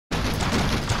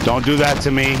Don't do that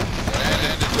to me.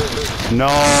 No,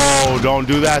 don't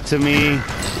do that to me.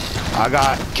 I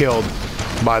got killed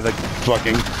by the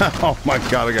fucking... Oh my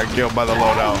god, I got killed by the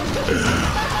loadout.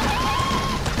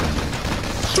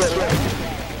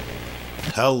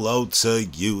 Hello to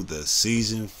you, the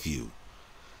seasoned few.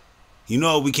 You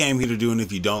know what we came here to do, and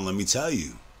if you don't, let me tell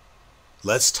you.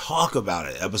 Let's talk about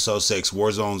it. Episode 6,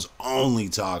 Warzone's only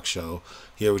talk show.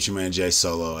 Here with your man Jay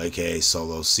Solo, aka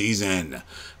Solo Season.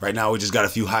 Right now we just got a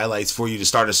few highlights for you to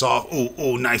start us off.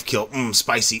 Ooh, knife kill.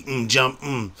 Spicy. Jump.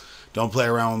 Don't play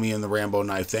around with me in the Rambo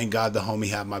knife. Thank God the homie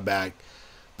had my back.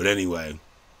 But anyway,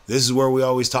 this is where we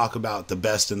always talk about the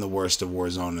best and the worst of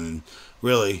Warzone. And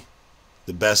really,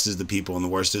 the best is the people and the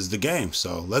worst is the game.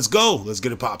 So let's go. Let's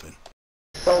get it popping.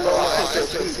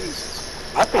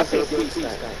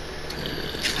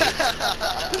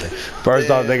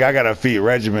 First off, nigga, I got a feet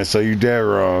regiment, so you dead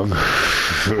wrong.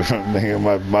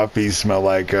 Nigga, my feet smell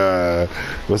like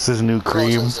what's this new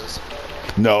cream?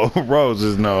 No,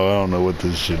 roses. No, I don't know what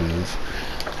this shit is.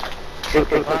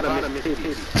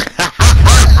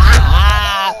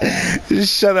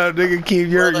 Just shut up, nigga. Keep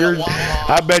your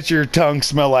I bet your tongue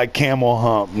smell like camel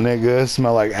hump, nigga. It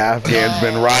smell like Afghan's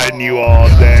been riding you all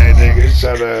day, nigga.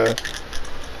 Shut up.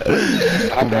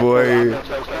 Boy,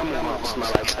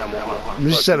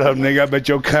 shut up, nigga. I bet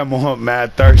your camel hump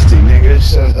mad thirsty, nigga.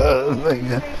 Shut up,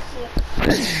 nigga.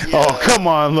 Oh, come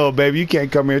on, little baby. You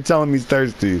can't come here telling me he's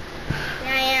thirsty.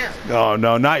 Oh,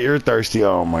 no, not you're thirsty.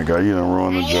 Oh, my God. You done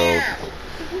ruined the joke.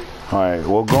 All right.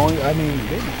 Well, I mean,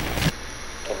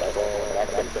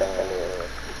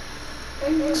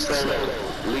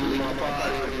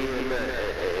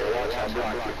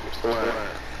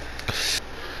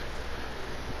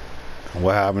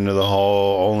 what happened to the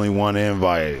whole only one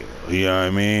invite? You know what I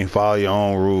mean? Follow your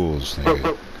own rules,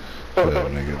 nigga. Yeah,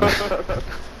 nigga.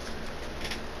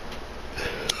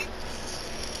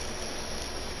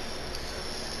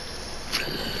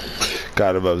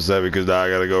 Got him upset because now I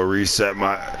gotta go reset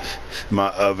my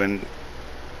oven.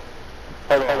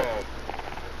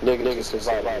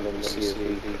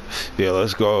 Yeah,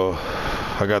 let's go.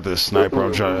 I got this sniper.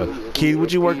 I'm trying to. Keith,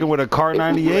 what you working with, a Car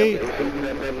 98?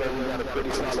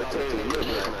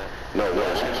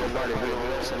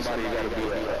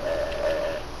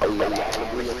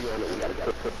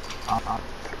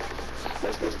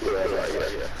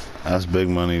 That's big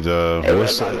money, dog.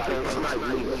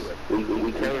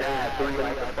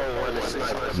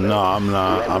 No, I'm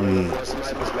not.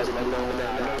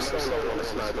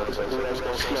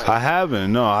 I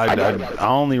haven't. No, I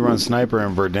only run sniper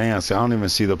in Verdansk. I don't even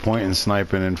see the point in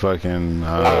sniping in fucking.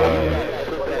 No,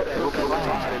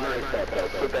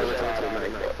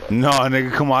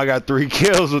 nigga, come on. I got 3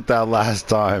 kills with that last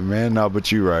time, man. No,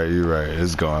 but you're right.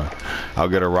 It's gone. I'll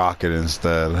get a rocket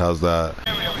instead. How's that?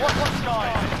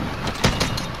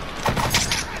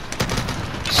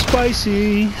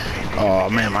 Spicy. Oh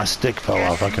man, my stick fell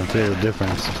off. I can feel the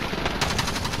difference.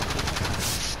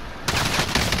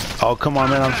 Oh, come on,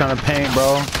 man. I'm trying to paint,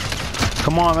 bro.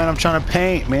 Come on, man. I'm trying to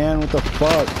paint, man. What the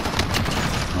fuck?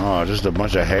 Oh, just a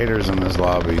bunch of haters in this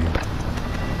lobby.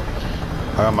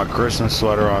 I got my Christmas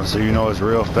sweater on, so you know it's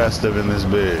real festive in this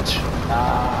bitch.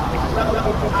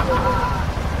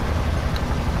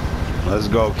 Let's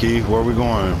go, Keith. Where are we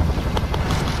going?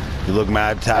 You look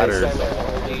mad tattered.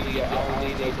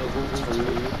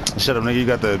 Shut up, nigga. You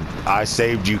got the I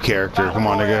saved you character. Come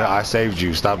on, nigga. I saved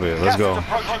you. Stop it. Let's go.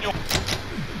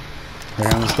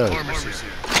 Right on the steps.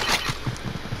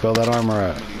 Fill that armor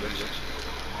up.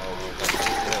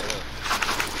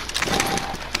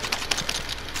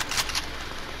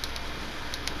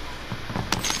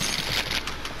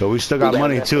 But we still got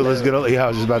money too. Let's get. Yeah, I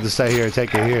was just about to say here.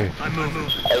 Take it here.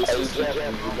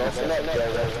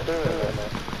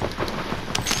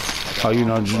 Oh, you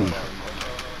know.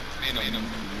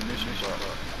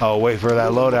 Oh, wait for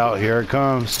that loadout. Here it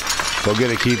comes. Go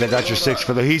get it, Keith. I got your 6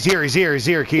 for the. He's here,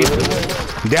 Keith.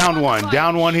 Down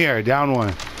one here. Down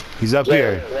one. He's up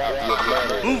here.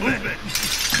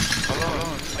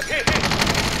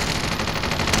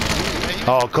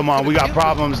 Oh, come on. We got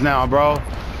problems now, bro.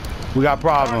 We got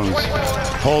problems.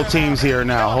 Whole team's here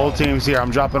now.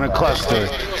 I'm dropping a cluster.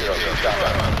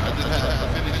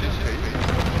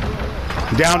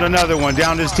 Downed another one.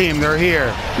 Downed his team. They're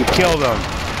here. You killed them.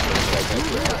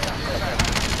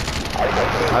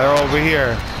 They're over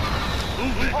here.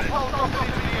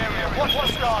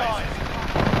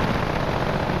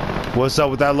 What's up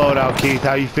with that loadout, Keith?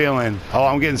 How you feeling? Oh,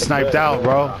 I'm getting sniped out,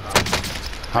 bro.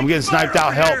 I'm getting sniped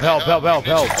out. Help.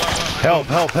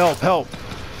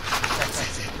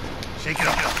 Shake it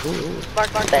up.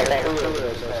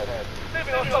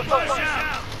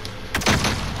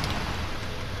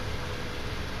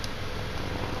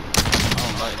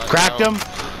 Cracked him?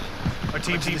 Our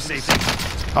team's in the safe.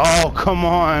 Oh, come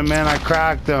on, man. I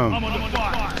cracked him.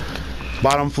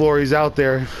 Bottom floor, he's out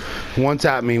there. One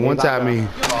tap me, one tap me.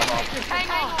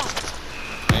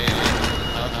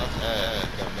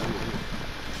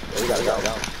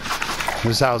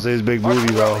 This house is big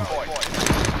booty, though.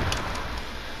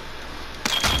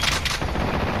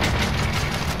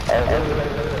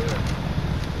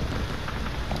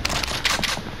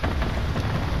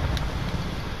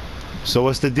 So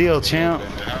what's the deal, champ?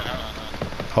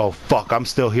 Oh fuck, I'm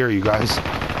still here, you guys.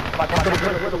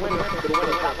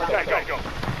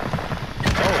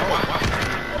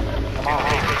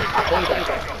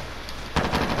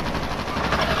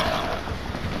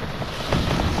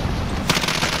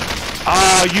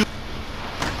 Ah, you.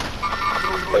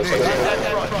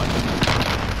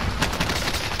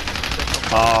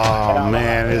 Oh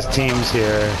man, his team's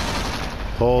here.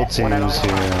 Whole team's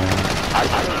here.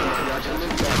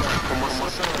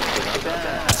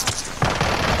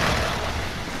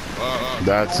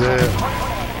 That's it.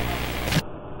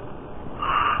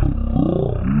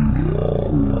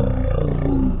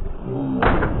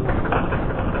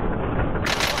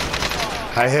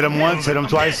 I hit him once, hit him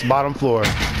twice, bottom floor.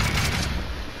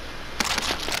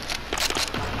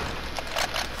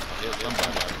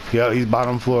 Yeah, he's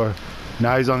bottom floor.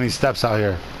 Now he's on these steps out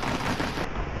here.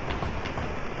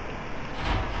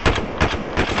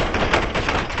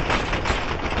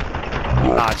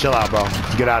 Nah, chill out, bro.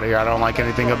 Get out of here. I don't like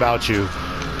anything about you.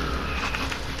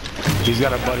 He's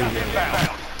got a buddy here.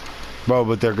 Bro,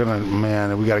 but they're gonna,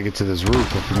 man, we gotta get to this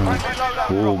roof. If we're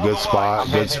gonna, ooh, good spot,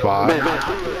 good spot.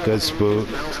 Good spook.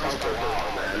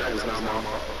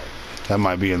 That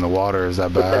might be in the water. Is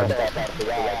that bad?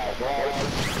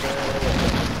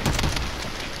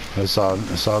 It's all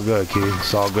good, Keith.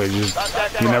 It's all good.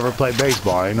 You never play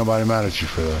baseball. Ain't nobody mad at you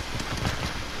for that.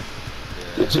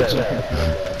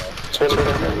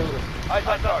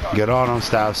 Get on him,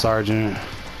 Staff Sergeant.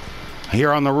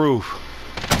 Here on the roof.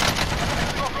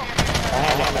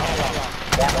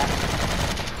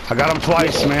 I got him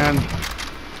twice, man.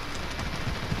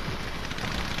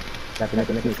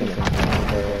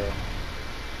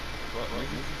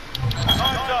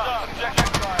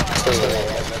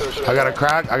 I got a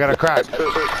crack. I got a crack.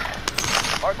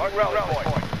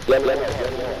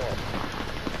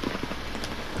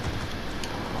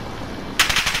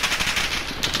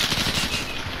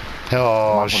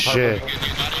 Oh shit.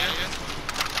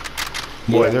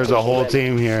 Boy, there's a whole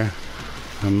team here.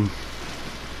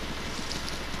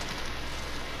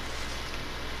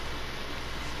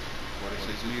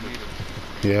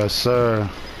 Yes, sir.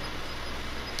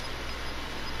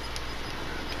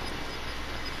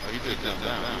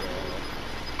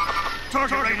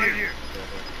 Target right here.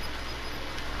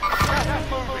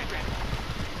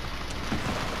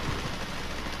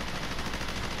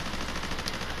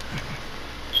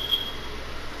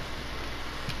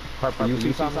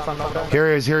 Here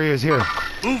he is, here he is, here.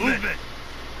 Move it.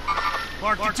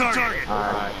 Mark the target.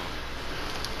 Alright.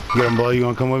 Get him, boy. You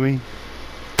gonna come with me?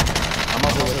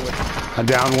 I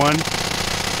downed one.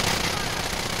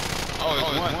 Oh,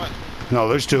 there's one. No,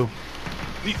 there's two.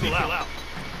 Lethal out.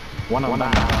 One of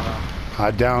them. I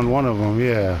downed one of them,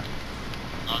 yeah.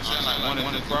 I'm saying like one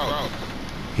in the crowd.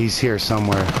 He's here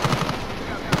somewhere.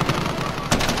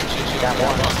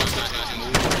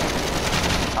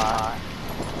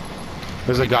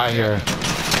 There's a guy here.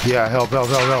 Yeah, help, help,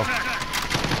 help, help.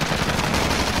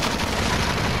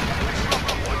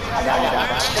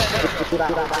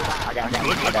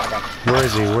 Where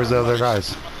is he? Where's the other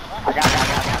guys?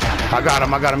 I got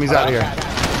him, he's out of here.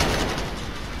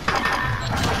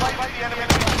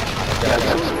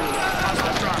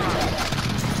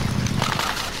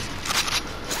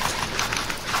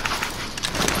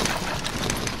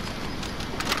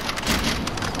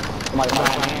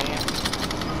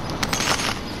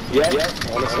 Yes.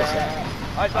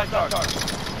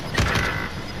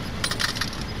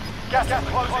 Gas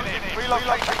closing in.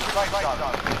 Relocation to safe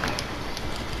zone.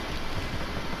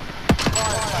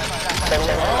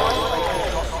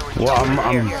 Well, I'm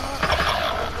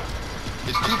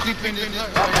There's two people in there.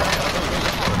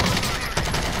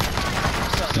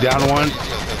 down one.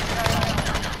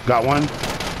 Got one.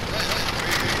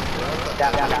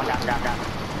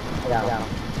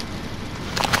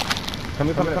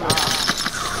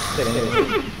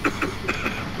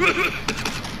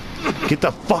 Get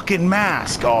the fucking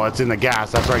mask. Oh, it's in the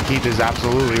gas. That's right. Keith is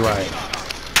absolutely right.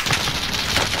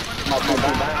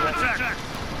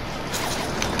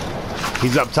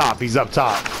 He's up top. He's up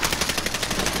top.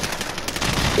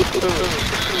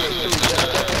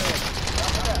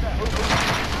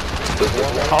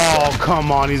 Oh,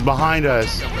 come on. He's behind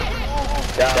us.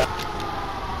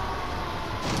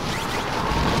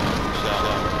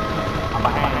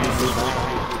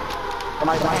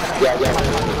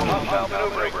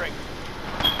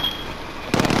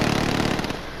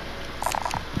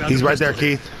 He's right there,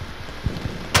 Keith.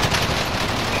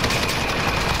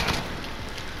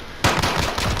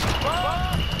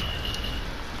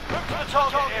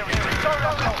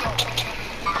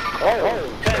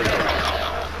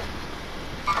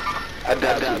 I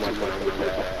doubt too much when I'm with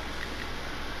that.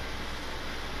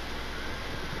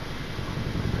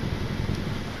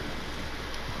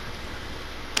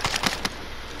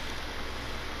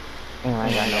 I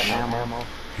got no ammo.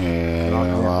 Yeah,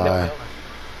 no lie.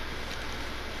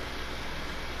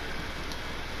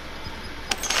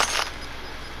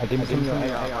 I give me some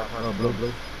AR,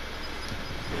 blue.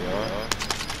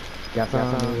 Got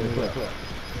some.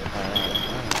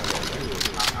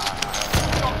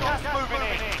 Gas moving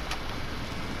in.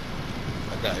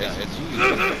 Yeah, it's you.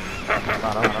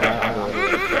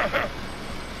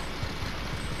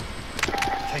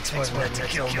 Takes one to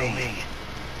kill me.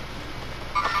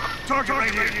 Target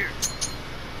right here.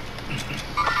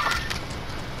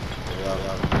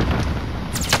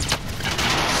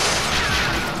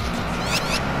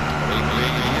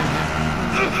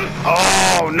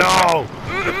 Oh no!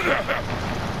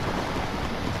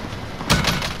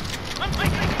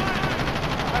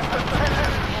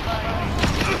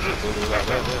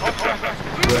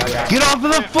 Get off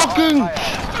of the fucking!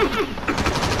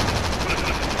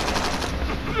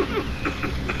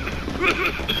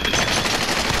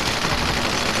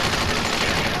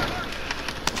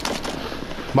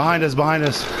 Behind us, behind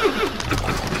us.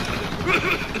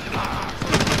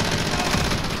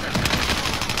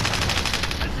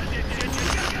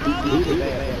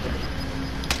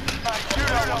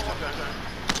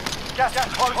 Gas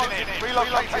closing in.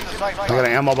 Relocating the safe. I got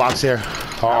an ammo box here.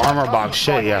 Oh, armor box,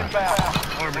 shit, yeah.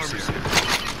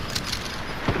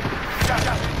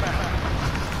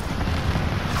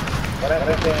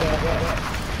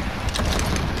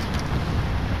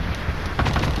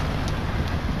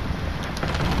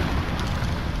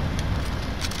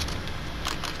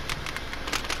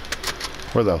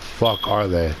 Where the fuck are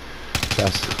they?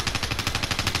 That's...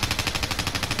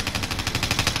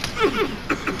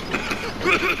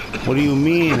 What do you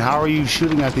mean? How are you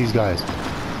shooting at these guys?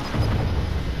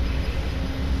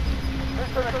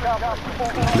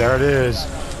 There it is.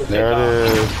 There it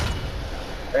is.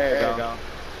 There you go.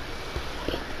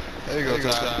 There you go,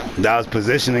 Ty. That was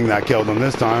positioning that killed him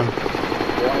this time.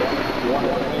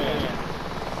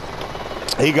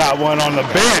 He got one on the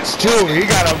bench too. He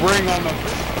got a ring on the bench.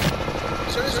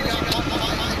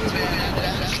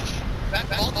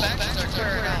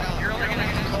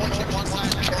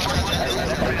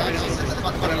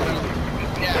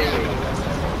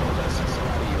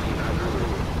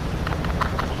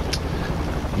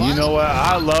 You know what?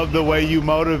 I love the way you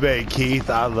motivate, Keith.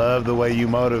 I love the way you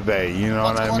motivate. You know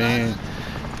what I mean?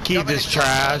 Keith is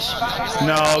trash.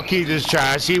 No, Keith is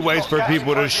trash. He waits for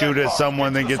people to shoot at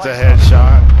someone that gets a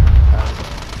headshot.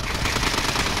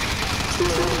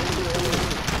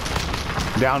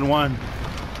 Down one.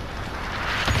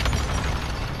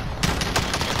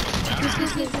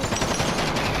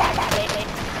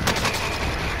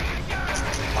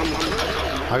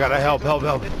 I gotta help.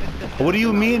 What do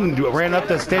you mean? Ran up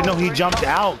the stairs? No, he jumped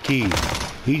out, Keith.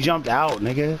 He jumped out,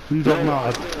 nigga. What are you talking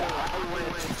about?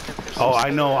 Oh, I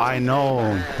know.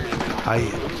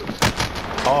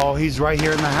 Oh, he's right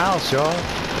here in the house, y'all.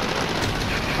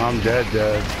 I'm dead.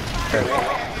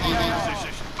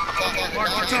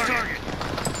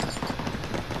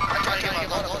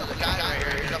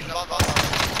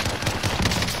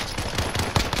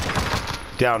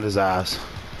 Down his ass.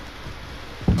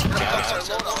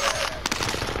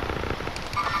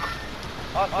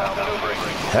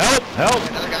 Help!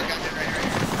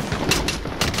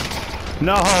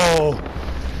 No!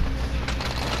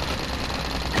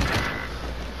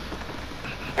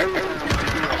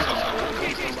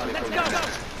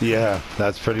 Yeah,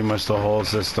 that's pretty much the whole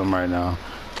system right now.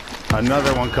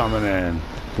 Another one coming in.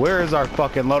 Where is our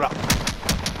fucking loadout?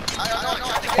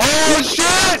 Oh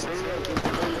shit!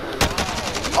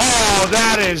 Oh,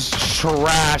 that is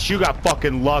trash. You got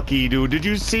fucking lucky, dude. Did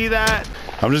you see that?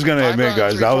 I'm just gonna admit,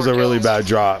 guys, that was a really bad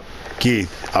drop.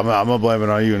 Keith, I'm gonna blame it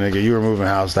on you, nigga. You were moving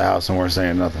house to house and we're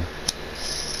saying nothing.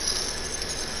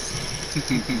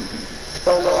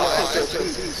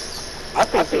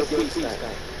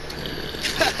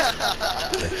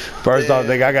 First off,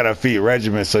 nigga, I got a feet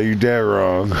regiment, so you dead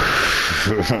wrong.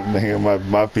 Nigga,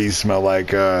 my feet smell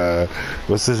like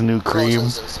what's this new cream?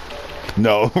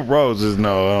 No, roses.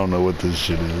 No, I don't know what this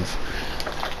shit is.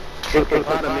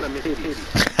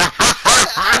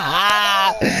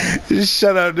 Just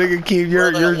shut up, nigga. Keep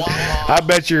your. I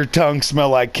bet your tongue smell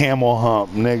like camel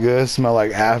hump, nigga. It smell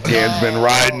like Afghan's been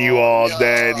riding you all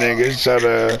day, nigga. Shut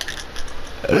up.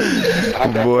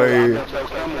 Boy.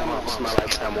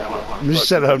 Just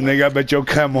shut up, nigga. I bet your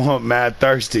camel hump mad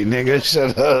thirsty, nigga.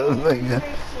 Shut up, nigga.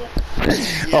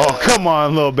 Oh, come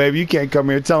on, little baby. You can't come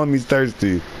here telling me he's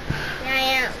thirsty.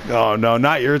 Oh, no,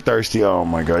 not you're thirsty. Oh,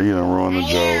 my God. You done ruined the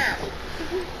joke.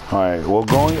 All right. Well,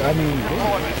 going, I mean.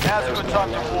 Now's a good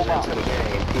time to warm up.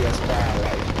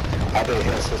 I've been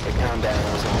here since the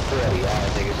countdown was on 30. Y'all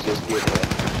niggas just get there.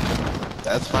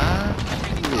 That's fine.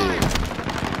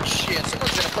 Yeah. Shit,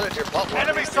 someone's gonna put it in your butt.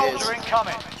 Enemy soldier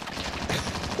incoming.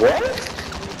 What?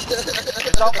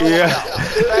 Yeah.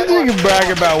 You can brag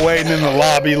about waiting in the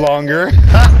lobby longer.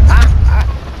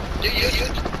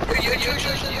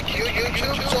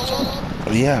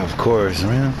 Yeah, of course,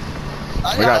 man.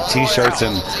 I got t-shirts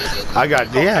and I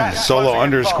got, yeah, solo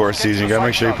underscore season. You gotta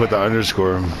make sure you put the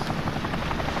underscore.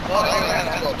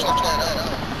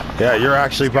 Yeah, you're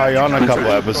actually probably on a couple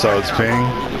episodes, Ping.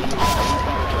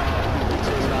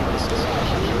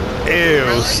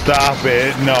 Ew, stop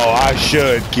it. No, I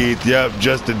should, Keith. Yep,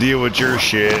 just to deal with your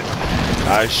shit.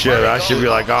 I should be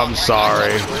like, I'm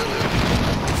sorry.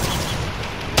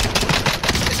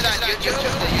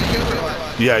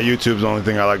 Yeah, YouTube's the only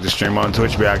thing I like to stream on.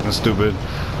 Twitch be acting stupid.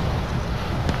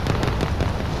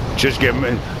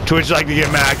 Twitch like to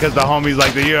get mad because the homies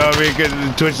like to, you know what I mean? Cause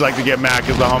Twitch like to get mad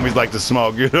because the homies like to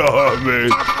smoke, you know what I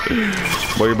mean?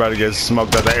 Boy, you about to get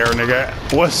smoked out the air, nigga.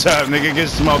 What's up, nigga? Get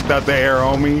smoked out the air,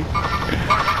 homie.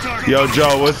 Yo,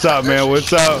 Joe, what's up, man?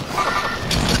 What's up?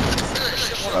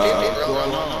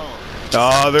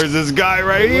 Oh, there's this guy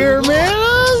right here, man.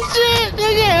 Oh, shit,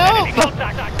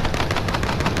 nigga.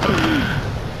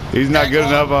 He's not good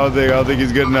enough, I don't think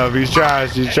he's good enough. He's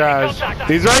trash, he's trash.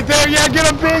 He's right there, yeah, get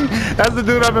him, Ping! That's the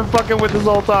dude I've been fucking with this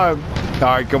whole time.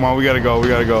 Alright, come on, we gotta go. Oh,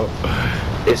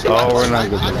 we're not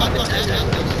good.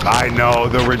 I know,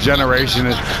 the regeneration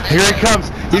is... Here he comes!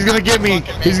 He's gonna get me!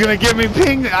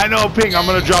 Ping! I know, Ping, I'm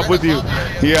gonna drop with you.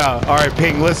 Yeah, alright,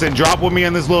 Ping, listen, drop with me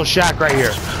in this little shack right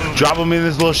here. Drop with me in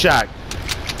this little shack.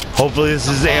 Hopefully this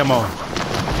is ammo.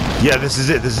 Yeah, this is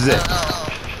it.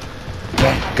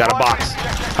 Got a box.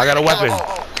 I got a weapon.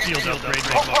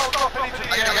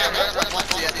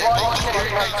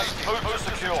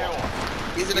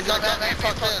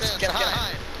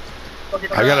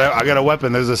 I got a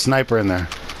weapon. There's a sniper in there.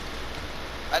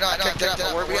 I picked it up.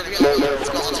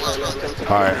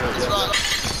 All right.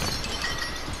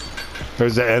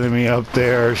 There's an enemy up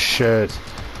there. Shit.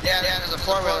 Yeah, there's a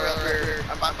four-wheeler up here.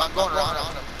 I'm going around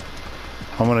on him.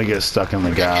 I'm gonna get stuck in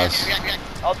the gas.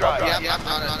 I'll drive. Yeah, I'm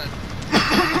on it.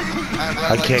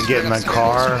 I can't get in the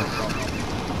car.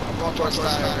 I'm going towards the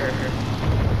side here.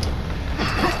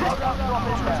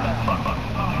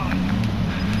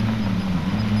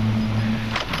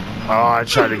 Oh, I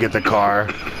tried to get the car.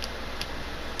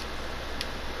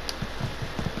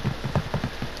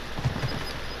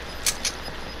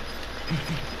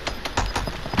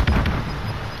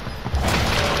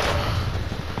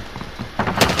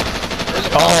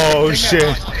 Oh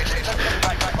shit.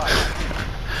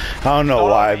 I don't know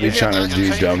why I be trying to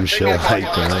do dumb shit like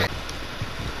that.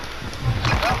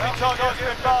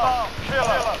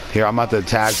 Here, I'm about to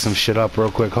tag some shit up real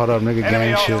quick. Hold up, nigga,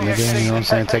 gang shit, nigga. You know what I'm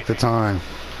saying? Take the time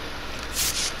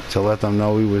to let them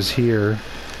know we was here.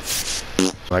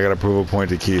 I gotta prove a point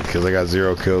to Keith because I got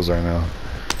 0 kills right now.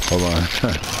 Hold on.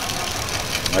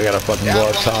 I gotta fucking go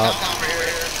up top.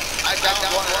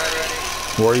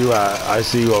 Where you at? I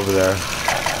see you over there.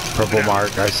 Purple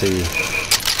mark, I see you.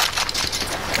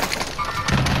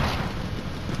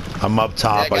 I'm up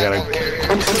top. I gotta.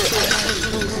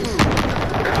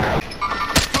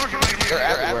 They're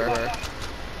everywhere.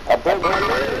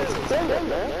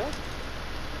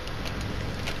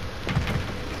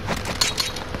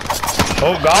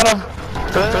 Oh, got him.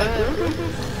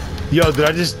 Yo, did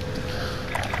I just?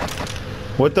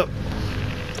 What the?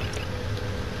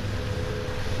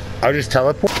 I just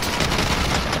teleport.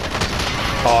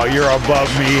 Oh, you're above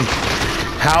me.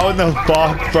 How in the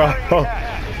fuck, bro?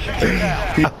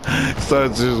 So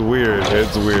it's just weird.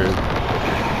 It's weird.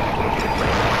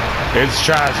 It's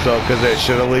trash though, because it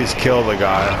should at least kill the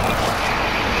guy.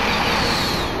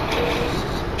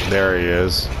 There he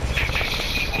is.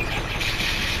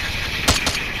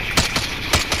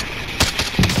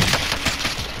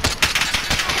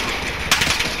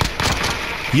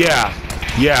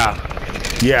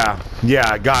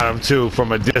 Yeah, got him too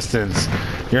from a distance.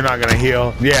 You're not gonna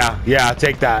heal. Yeah,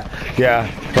 take that. Yeah.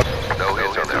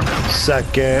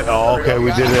 Second. Oh, okay,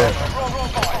 we did it.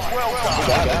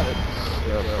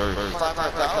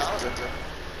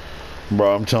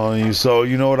 Bro, I'm telling you. So,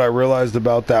 you know what I realized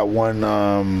about that one,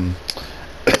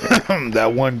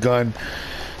 that one gun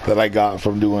that I got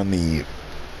from doing the,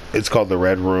 it's called the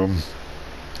Red Room,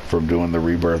 from doing the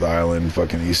Rebirth Island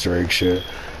fucking Easter egg shit.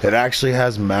 It actually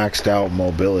has maxed out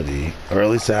mobility, or at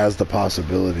least it has the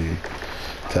possibility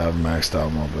to have maxed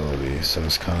out mobility. So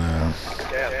it's kind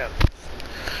of,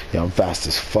 yeah, I'm fast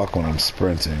as fuck when I'm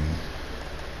sprinting.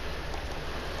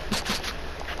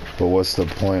 But what's the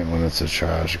point when it's a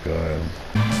trash gun?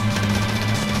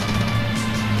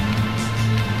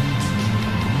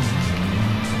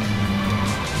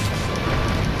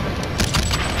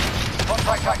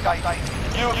 Contract update.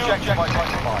 New objective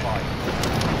identified.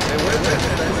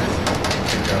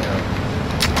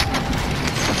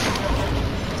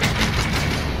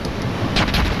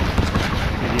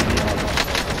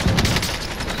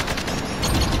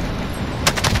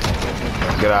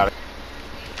 Get out of here.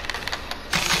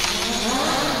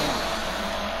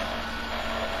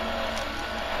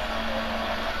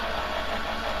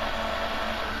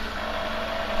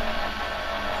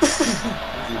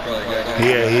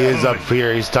 Yeah, he is up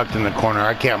here. He's tucked in the corner.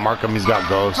 I can't mark him. He's got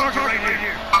ghosts.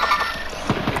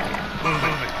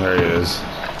 There he is.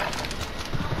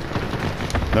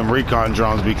 Them recon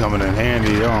drones be coming in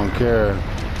handy. I don't care.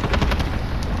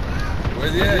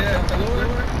 Where's he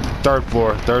at? Third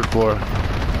floor. Third floor.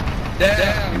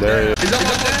 Down. There he is. He's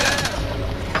almost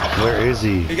down. Where is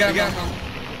he? He got him. He's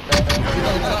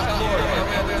on the top floor.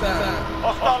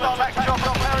 Hostile attack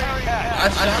chopper carrying cat. I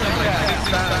shot him like 6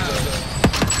 times.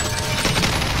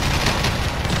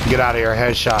 Get out of here.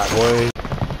 Headshot, boy.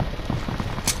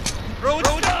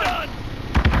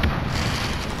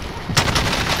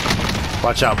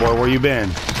 Watch out, boy. Where you been?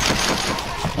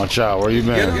 Watch out. Where you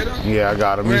been? Yeah, I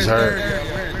got him. He's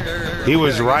hurt. He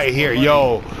was right here.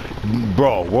 Yo,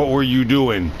 bro, what were you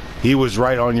doing? He was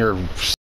right on your